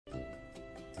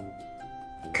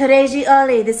Kureiji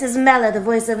Ollie, this is Mela, the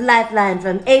voice of Lifeline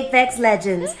from Apex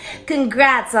Legends.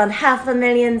 Congrats on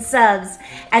 500,000 subs.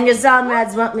 And your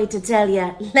Zomrads want me to tell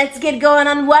you, let's get going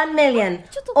on 1 million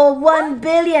or 1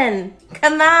 billion.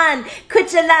 Come on,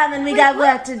 quit your laughing, we got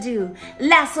work to do.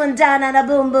 Last one down and a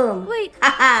boom boom. Wait.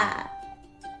 Haha.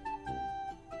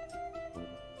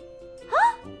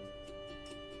 Huh?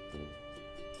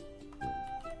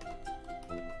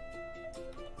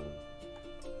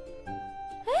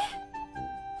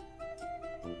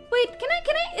 Wait, can I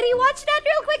rewatch that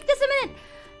real quick? Just a minute.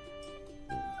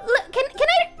 Can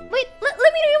I wait?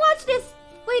 Let me rewatch this.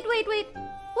 Wait.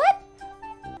 What?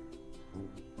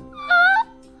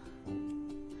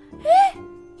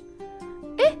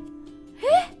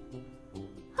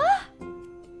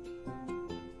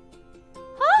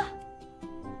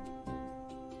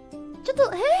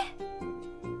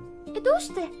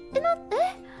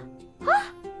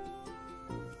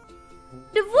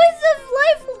 The voice of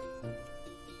life.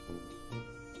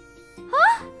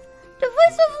 Huh? The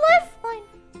voice of Lifeline.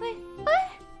 Wait, what?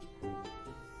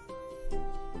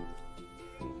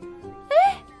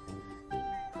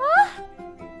 Huh?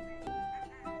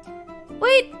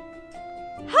 Wait.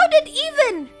 How did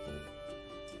even?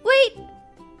 Wait.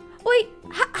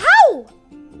 How?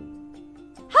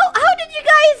 How did you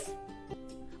guys?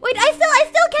 Wait, I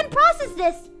still can't process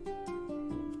this.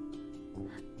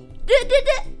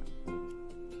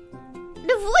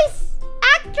 The voice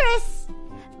actress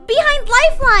behind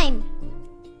Lifeline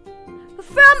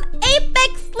from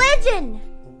Apex Legend,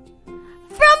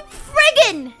 from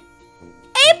friggin'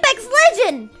 Apex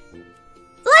Legend,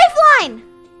 Lifeline.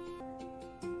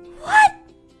 What?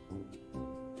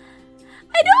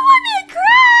 I don't want to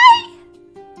cry.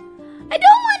 I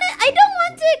don't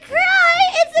want to cry.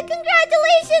 It's a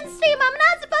congratulations stream. I'm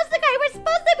not supposed to cry. We're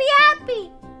supposed to be happy.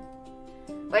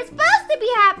 We're supposed to be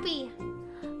happy.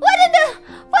 What?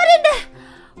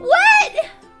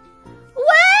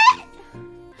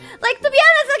 Like, to be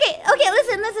honest, okay,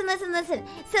 listen.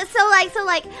 So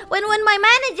like, when my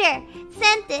manager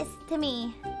sent this to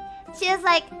me, she was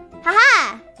like,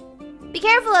 haha, be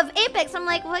careful of Apex. I'm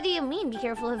like, what do you mean, be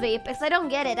careful of Apex? I don't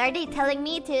get it. Are they telling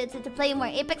me to play more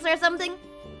Apex or something?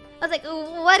 I was like,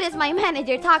 what is my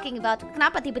manager talking about?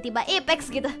 Kenapa tiba-tiba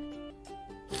Apex gitu?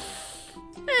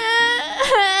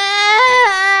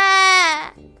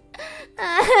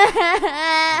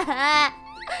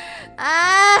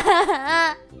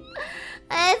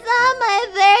 It's not my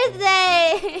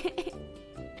birthday.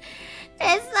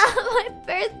 It's not my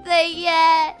birthday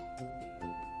yet.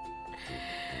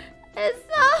 It's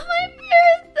not